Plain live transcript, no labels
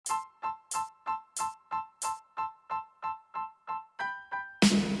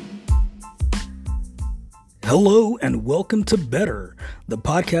Hello and welcome to Better, the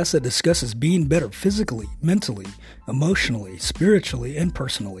podcast that discusses being better physically, mentally, emotionally, spiritually, and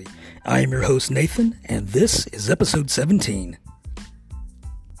personally. I am your host, Nathan, and this is episode 17.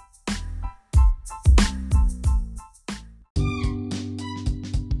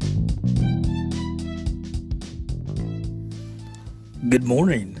 Good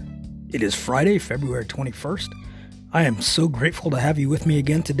morning. It is Friday, February 21st. I am so grateful to have you with me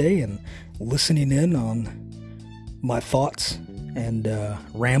again today and listening in on my thoughts and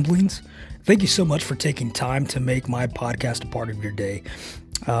ramblings. Thank you so much for taking time to make my podcast a part of your day.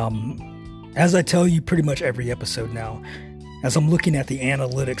 As I tell you pretty much every episode now, as I'm looking at the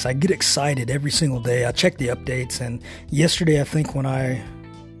analytics, I get excited every single day. I check the updates, and yesterday, I think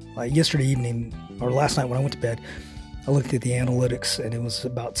yesterday evening or last night when I went to bed, I looked at the analytics and it was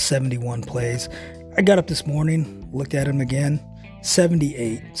about 71 plays. I got up this morning, looked at them again,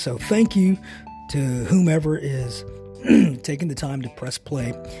 78. So thank you to whomever is taking the time to press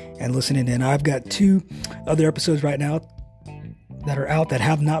play and listening in. I've got two other episodes right now that are out that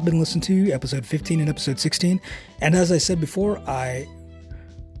have not been listened to, episode 15 and episode 16. And as I said before, I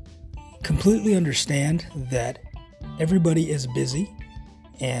completely understand that everybody is busy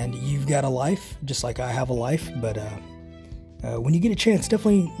and you've got a life just like I have a life. But when you get a chance,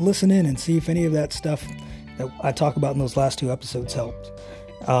 definitely listen in and see if any of that stuff that I talk about in those last two episodes helped.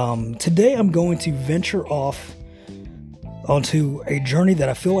 Today I'm going to venture off onto a journey that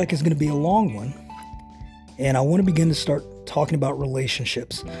I feel like is going to be a long one. And I want to begin to start talking about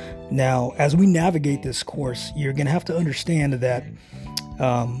relationships. Now, as we navigate this course, you're going to have to understand that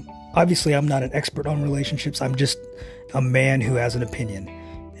obviously I'm not an expert on relationships. I'm just a man who has an opinion.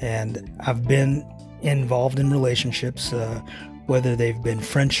 And I've been involved in relationships, whether they've been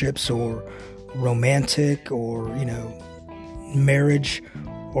friendships or romantic or, marriage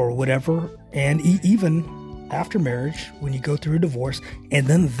or whatever. And even after marriage, when you go through a divorce, and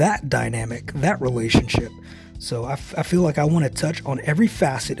then that dynamic, that relationship. So I feel like I want to touch on every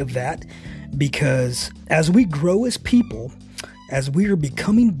facet of that, because as we grow as people, as we are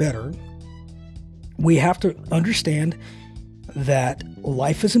becoming better, we have to understand that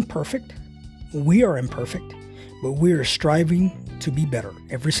life isn't perfect. We are imperfect, but we are striving to be better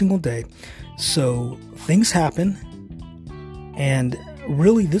every single day. So things happen. And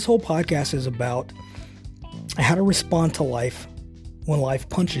really, this whole podcast is about how to respond to life when life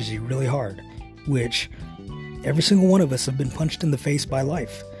punches you really hard, which every single one of us have been punched in the face by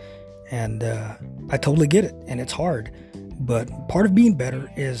life. And I totally get it, and it's hard. But part of being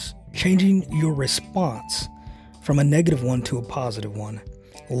better is changing your response from a negative one to a positive one.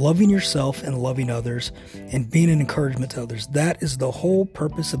 Loving yourself and loving others and being an encouragement to others. That is the whole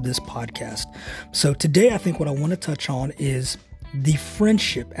purpose of this podcast. So today, I think what I want to touch on is the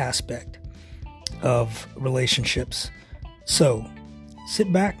friendship aspect of relationships. So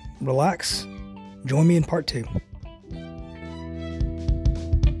sit back, relax, join me in part 2.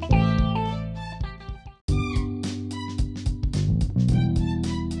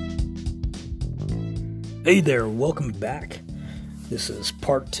 Hey there, welcome back. This is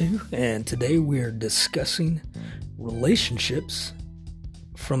part 2, and today we're discussing relationships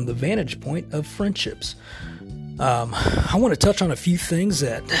from the vantage point of friendships. I want to touch on a few things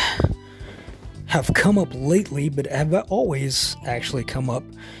that have come up lately, but have always actually come up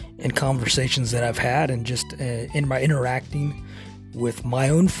in conversations that I've had and just in my interacting with my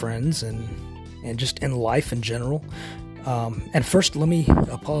own friends and just in life in general. And first, let me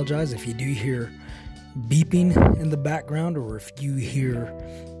apologize if you do hear beeping in the background, or if you hear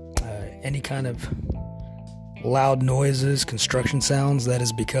any kind of loud noises, construction sounds. That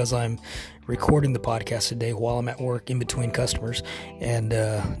is because I'm recording the podcast today while I'm at work in between customers, and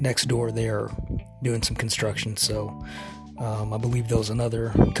next door they are doing some construction. So I believe there was another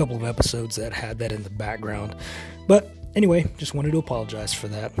couple of episodes that had that in the background. But anyway, just wanted to apologize for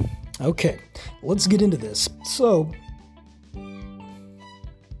that. Okay, let's get into this. So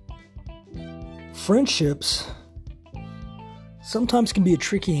friendships sometimes can be a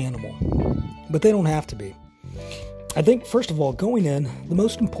tricky animal, but they don't have to be. I think, first of all, going in, the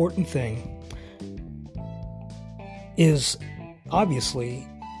most important thing is, obviously,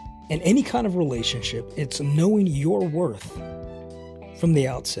 in any kind of relationship, it's knowing your worth from the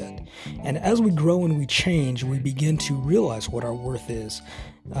outset. And as we grow and we change, we begin to realize what our worth is.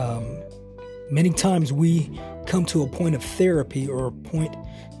 Many times we come to a point of therapy or a point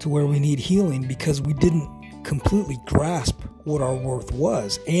to where we need healing because we didn't completely grasp what our worth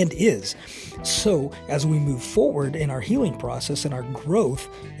was and is. So as we move forward in our healing process and our growth,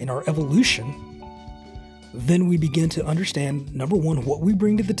 in our evolution, then we begin to understand, number one, what we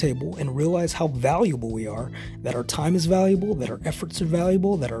bring to the table and realize how valuable we are, that our time is valuable, that our efforts are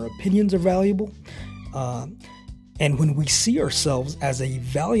valuable, that our opinions are valuable. And when we see ourselves as a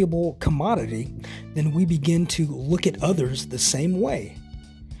valuable commodity, then we begin to look at others the same way.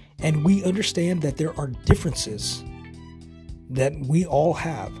 And we understand that there are differences that we all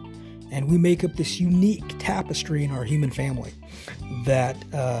have. And we make up this unique tapestry in our human family that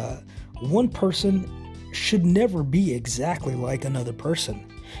one person should never be exactly like another person.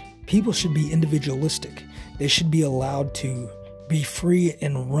 People should be individualistic. They should be allowed to be free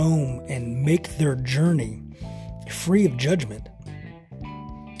and roam and make their journey free of judgment.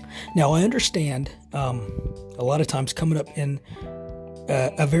 Now, I understand a lot of times coming up in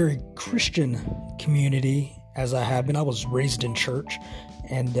a very Christian community, as I have been. I was raised in church,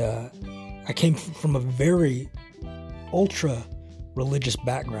 and I came from a very ultra religious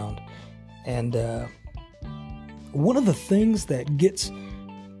background. And one of the things that gets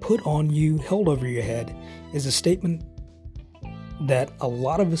put on you, held over your head, is a statement that a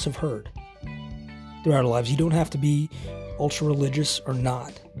lot of us have heard throughout our lives. You don't have to be ultra religious or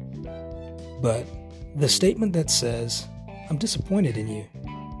not, but the statement that says, I'm disappointed in you.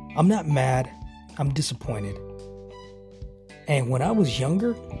 I'm not mad, I'm disappointed. And when I was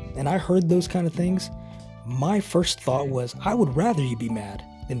younger and I heard those kind of things, my first thought was, I would rather you be mad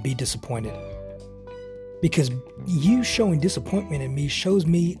than be disappointed. Because you showing disappointment in me shows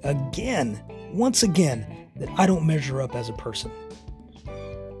me once again, that I don't measure up as a person.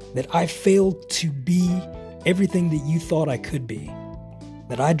 That I failed to be everything that you thought I could be.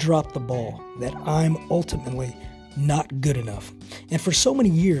 That I dropped the ball. That I'm ultimately not good enough. And for so many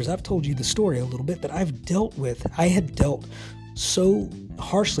years, I've told you the story a little bit, that I had dealt so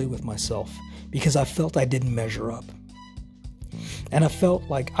harshly with myself because I felt I didn't measure up. And I felt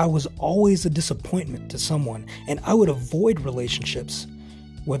like I was always a disappointment to someone, and I would avoid relationships,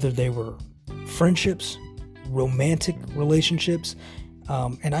 whether they were friendships, romantic relationships,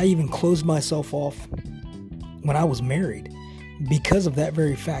 and I even closed myself off when I was married. Because of that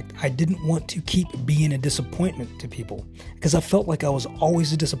very fact, I didn't want to keep being a disappointment to people because I felt like I was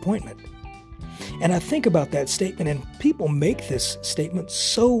always a disappointment. And I think about that statement, and people make this statement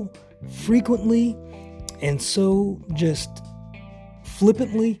so frequently and so just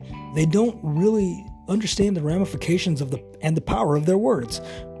flippantly, they don't really understand the ramifications of and the power of their words.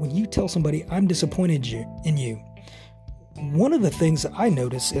 When you tell somebody, I'm disappointed in you, one of the things that I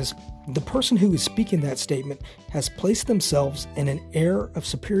notice is the person who is speaking that statement has placed themselves in an air of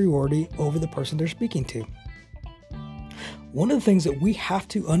superiority over the person they're speaking to. One of the things that we have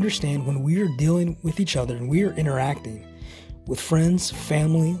to understand when we are dealing with each other and we are interacting with friends,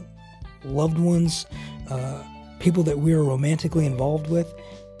 family, loved ones, people that we are romantically involved with,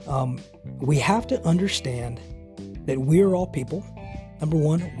 we have to understand that we are all people. Number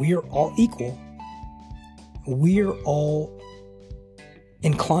one, we are all equal. We are all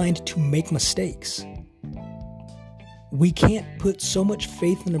inclined to make mistakes. We can't put so much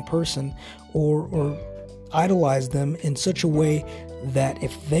faith in a person or idolize them in such a way that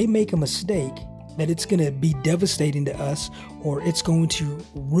if they make a mistake, that it's going to be devastating to us, or it's going to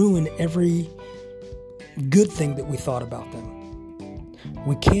ruin every good thing that we thought about them.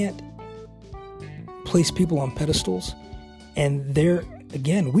 We can't place people on pedestals, and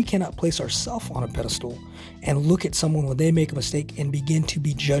we cannot place ourselves on a pedestal and look at someone when they make a mistake and begin to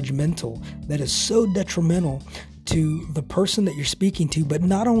be judgmental. That is so detrimental to the person that you're speaking to, but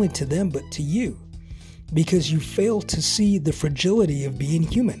not only to them, but to you, because you fail to see the fragility of being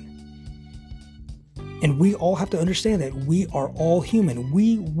human. And we all have to understand that we are all human.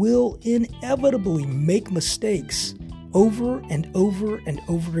 We will inevitably make mistakes over and over and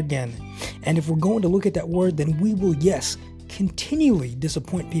over again. And if we're going to look at that word, then we will, yes, continually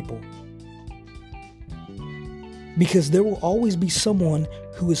disappoint people. Because there will always be someone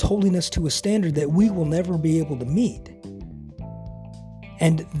who is holding us to a standard that we will never be able to meet.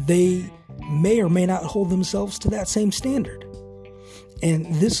 And they may or may not hold themselves to that same standard. And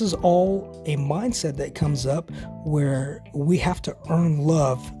this is all a mindset that comes up where we have to earn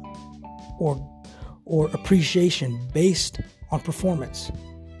love or appreciation based on performance.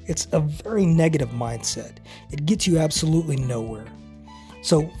 It's a very negative mindset. It gets you absolutely nowhere.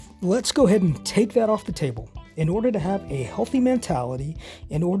 So let's go ahead and take that off the table. In order to have a healthy mentality,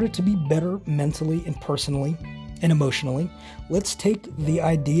 in order to be better mentally and personally and emotionally, let's take the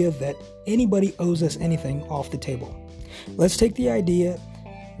idea that anybody owes us anything off the table. Let's take the idea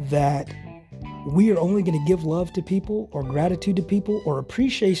that we are only going to give love to people or gratitude to people or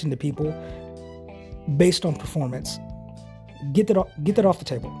appreciation to people based on performance. Get that off the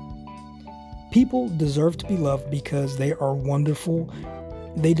table. People deserve to be loved because they are wonderful.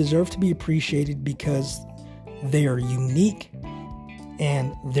 They deserve to be appreciated because they are unique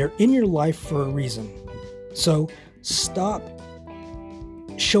and they're in your life for a reason. So stop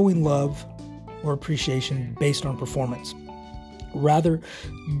showing love or appreciation based on performance. Rather,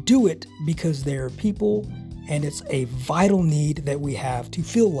 do it because they are people and it's a vital need that we have to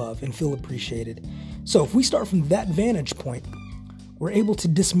feel love and feel appreciated. So if we start from that vantage point, we're able to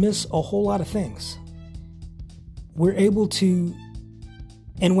dismiss a whole lot of things. We're able to,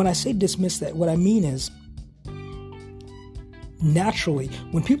 and when I say dismiss that, what I mean is naturally,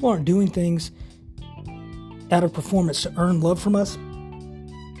 when people aren't doing things out of performance to earn love from us,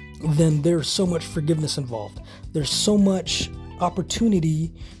 then there's so much forgiveness involved. There's so much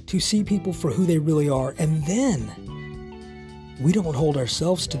opportunity to see people for who they really are. And then we don't hold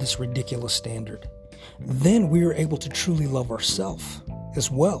ourselves to this ridiculous standard. Then we are able to truly love ourselves as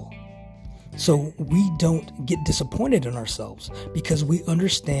well. So we don't get disappointed in ourselves because we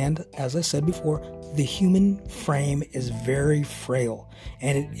understand, as I said before, the human frame is very frail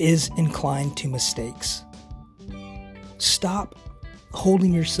and it is inclined to mistakes. Stop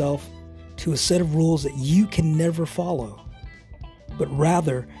holding yourself to a set of rules that you can never follow, but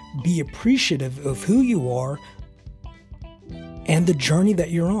rather be appreciative of who you are and the journey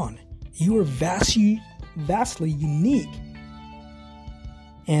that you're on. You are vastly unique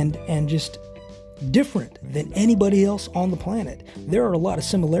and just different than anybody else on the planet. There are a lot of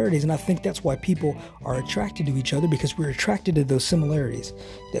similarities, and I think that's why people are attracted to each other, because we're attracted to those similarities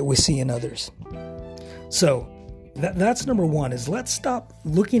that we see in others. So that's number one, is let's stop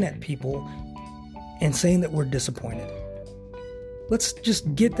looking at people and saying that we're disappointed. Let's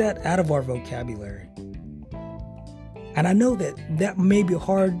just get that out of our vocabulary. And I know that may be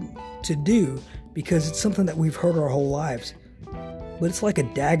hard to do because it's something that we've heard our whole lives. But it's like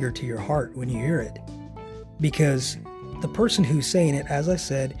a dagger to your heart when you hear it. Because the person who's saying it, as I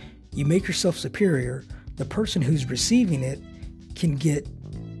said, you make yourself superior. The person who's receiving it can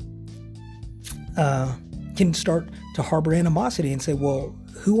start to harbor animosity and say, well,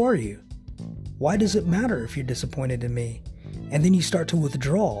 who are you? Why does it matter if you're disappointed in me? And then you start to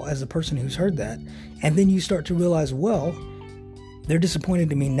withdraw as the person who's heard that. And then you start to realize, well, they're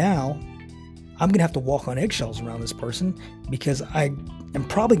disappointed in me now. I'm going to have to walk on eggshells around this person because I am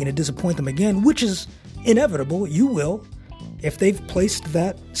probably going to disappoint them again, which is inevitable. You will. If they've placed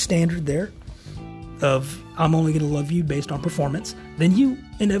that standard there of I'm only going to love you based on performance, then you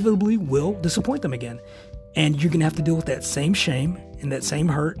inevitably will disappoint them again. And you're going to have to deal with that same shame and that same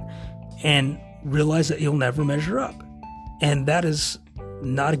hurt and realize that you'll never measure up. And that is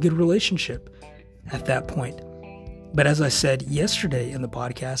not a good relationship at that point. But as I said yesterday in the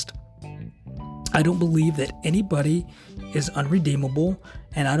podcast, I don't believe that anybody is unredeemable,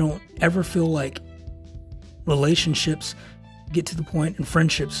 and I don't ever feel like relationships get to the point in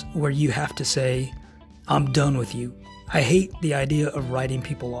friendships where you have to say, I'm done with you. I hate the idea of writing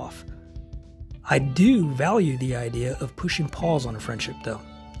people off. I do value the idea of pushing pause on a friendship, though,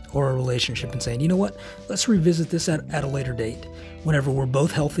 or a relationship, and saying, you know what, let's revisit this at a later date, whenever we're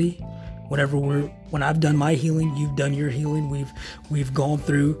both healthy, when I've done my healing, you've done your healing, we've gone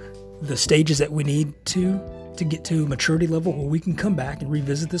through the stages that we need to get to a maturity level where we can come back and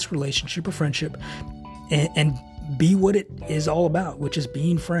revisit this relationship or friendship and be what it is all about, which is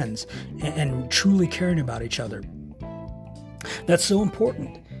being friends and truly caring about each other. That's so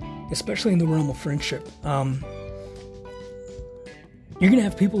important, especially in the realm of friendship. You're going to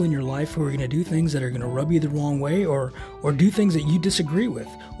have people in your life who are going to do things that are going to rub you the wrong way or do things that you disagree with.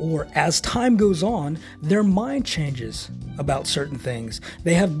 Or as time goes on, their mind changes about certain things.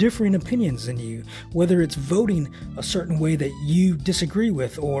 They have differing opinions than you, whether it's voting a certain way that you disagree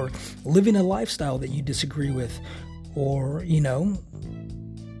with or living a lifestyle that you disagree with, or,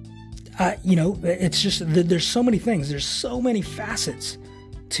 it's just, there's so many things. There's so many facets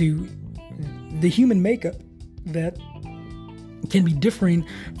to the human makeup that can be differing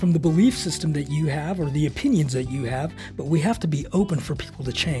from the belief system that you have or the opinions that you have, but we have to be open for people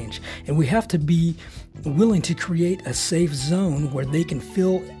to change. And we have to be willing to create a safe zone where they can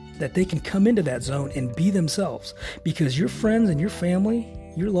feel that they can come into that zone and be themselves. Because your friends and your family,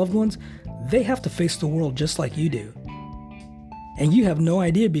 your loved ones, they have to face the world just like you do. And you have no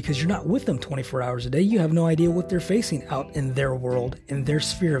idea because you're not with them 24 hours a day. You have no idea what they're facing out in their world, in their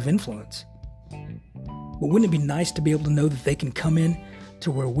sphere of influence. But wouldn't it be nice to be able to know that they can come in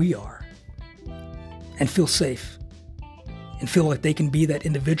to where we are and feel safe and feel like they can be that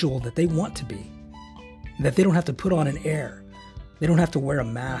individual that they want to be, that they don't have to put on an air. They don't have to wear a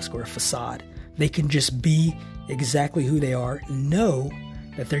mask or a facade. They can just be exactly who they are, know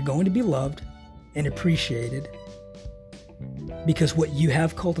that they're going to be loved and appreciated because what you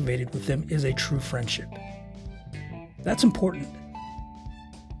have cultivated with them is a true friendship. That's important.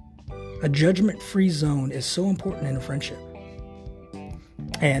 A judgment-free zone is so important in a friendship.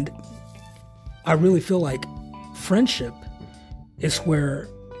 And I really feel like friendship is where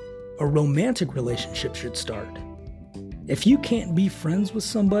a romantic relationship should start. If you can't be friends with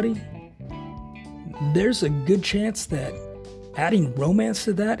somebody, there's a good chance that adding romance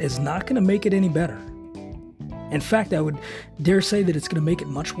to that is not going to make it any better. In fact, I would dare say that it's going to make it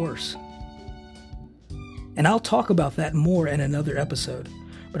much worse. And I'll talk about that more in another episode.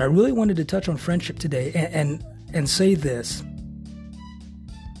 But I really wanted to touch on friendship today and say this.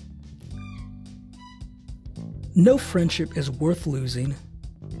 No friendship is worth losing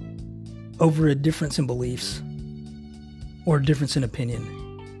over a difference in beliefs or a difference in opinion.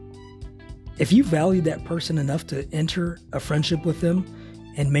 If you value that person enough to enter a friendship with them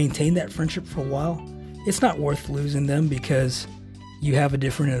and maintain that friendship for a while, it's not worth losing them because you have a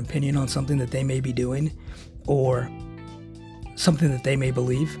different opinion on something that they may be doing or something that they may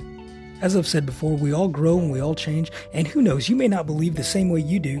believe. As I've said before, we all grow and we all change, and who knows, you may not believe the same way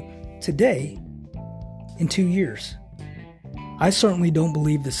you do today in 2 years. I certainly don't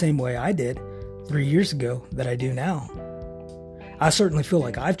believe the same way I did 3 years ago that I do now. I certainly feel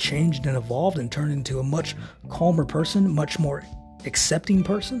like I've changed and evolved and turned into a much calmer person, much more accepting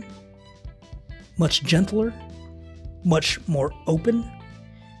person, much gentler, much more open.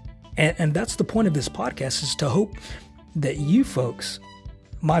 And that's the point of this podcast, is to hope that you folks,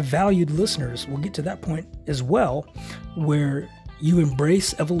 my valued listeners, will get to that point as well, where you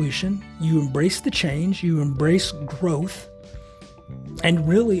embrace evolution, you embrace the change, you embrace growth, and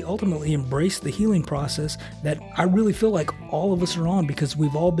really ultimately embrace the healing process that I really feel like all of us are on, because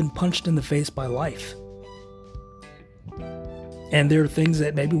we've all been punched in the face by life. And there are things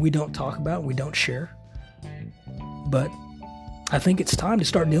that maybe we don't talk about, we don't share. But I think it's time to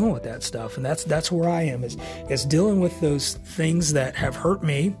start dealing with that stuff. And that's where I am, is dealing with those things that have hurt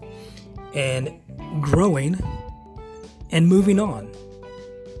me and growing and moving on.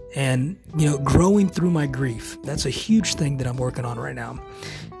 And, growing through my grief. That's a huge thing that I'm working on right now.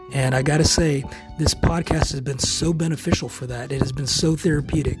 And I got to say, this podcast has been so beneficial for that. It has been so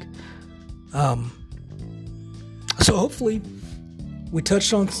therapeutic. So hopefully we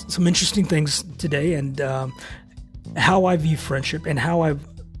touched on some interesting things today, and how I view friendship and how I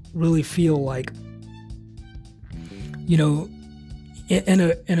really feel like, in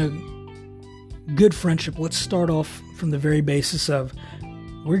a good friendship, let's start off from the very basis of,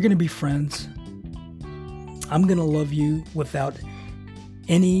 we're going to be friends. I'm going to love you without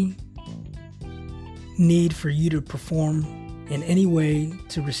any need for you to perform in any way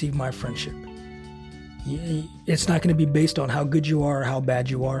to receive my friendship. It's not going to be based on how good you are or how bad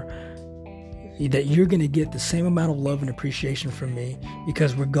you are. That you're going to get the same amount of love and appreciation from me,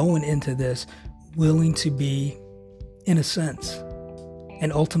 because we're going into this willing to be, in a sense,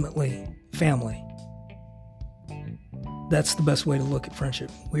 and ultimately, family. That's the best way to look at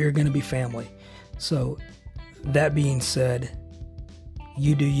friendship. We are going to be family. So, that being said,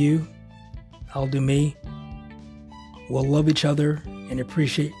 you do you, I'll do me. We'll love each other and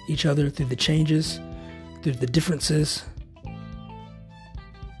appreciate each other through the changes, through the differences,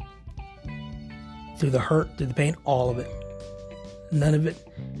 through the hurt, through the pain, all of it. None of it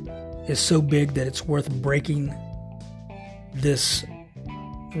is so big that it's worth breaking this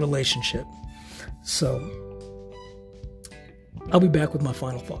relationship. So, I'll be back with my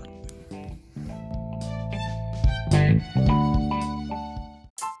final thought.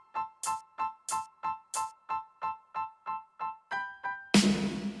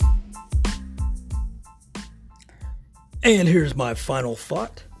 And here's my final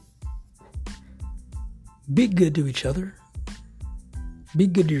thought. Be good to each other. Be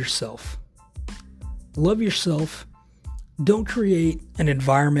good to yourself. Love yourself. Don't create an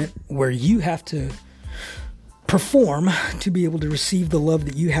environment where you have to perform to be able to receive the love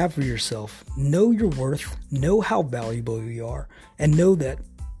that you have for yourself. Know your worth. Know how valuable you are. And know that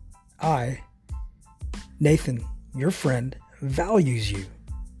I, Nathan, your friend, values you.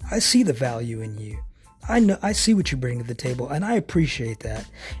 I see the value in you. I see what you bring to the table, and I appreciate that.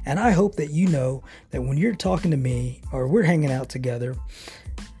 And I hope that you know that when you're talking to me or we're hanging out together,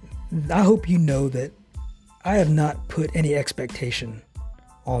 I hope you know that I have not put any expectation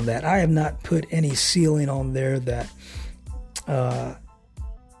on that. I have not put any ceiling on there that,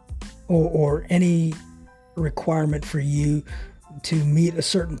 or any requirement for you to meet a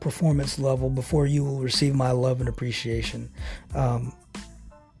certain performance level before you will receive my love and appreciation.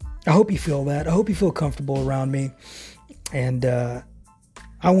 I hope you feel that. I hope you feel comfortable around me. And I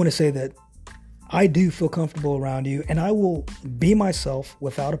want to say that I do feel comfortable around you, and I will be myself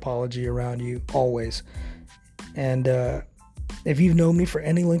without apology around you always. And if you've known me for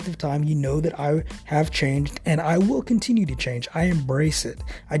any length of time, you know that I have changed, and I will continue to change. I embrace it.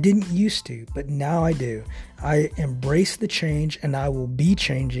 I didn't used to, but now I do. I embrace the change, and I will be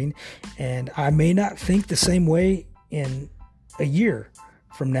changing. And I may not think the same way in a year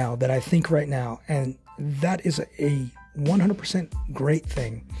from now that I think right now. And that is a 100% great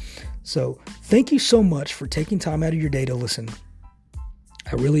thing. So thank you so much for taking time out of your day to listen.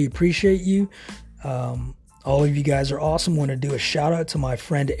 I really appreciate you. All of you guys are awesome. Want to do a shout out to my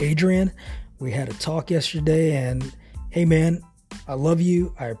friend Adrian. We had a talk yesterday, and hey man, I love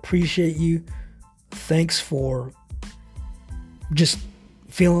you. I appreciate you. Thanks for just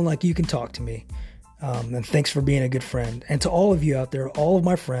feeling like you can talk to me. And thanks for being a good friend. And to all of you out there, all of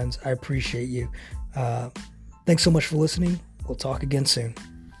my friends, I appreciate you. Thanks so much for listening. We'll talk again soon.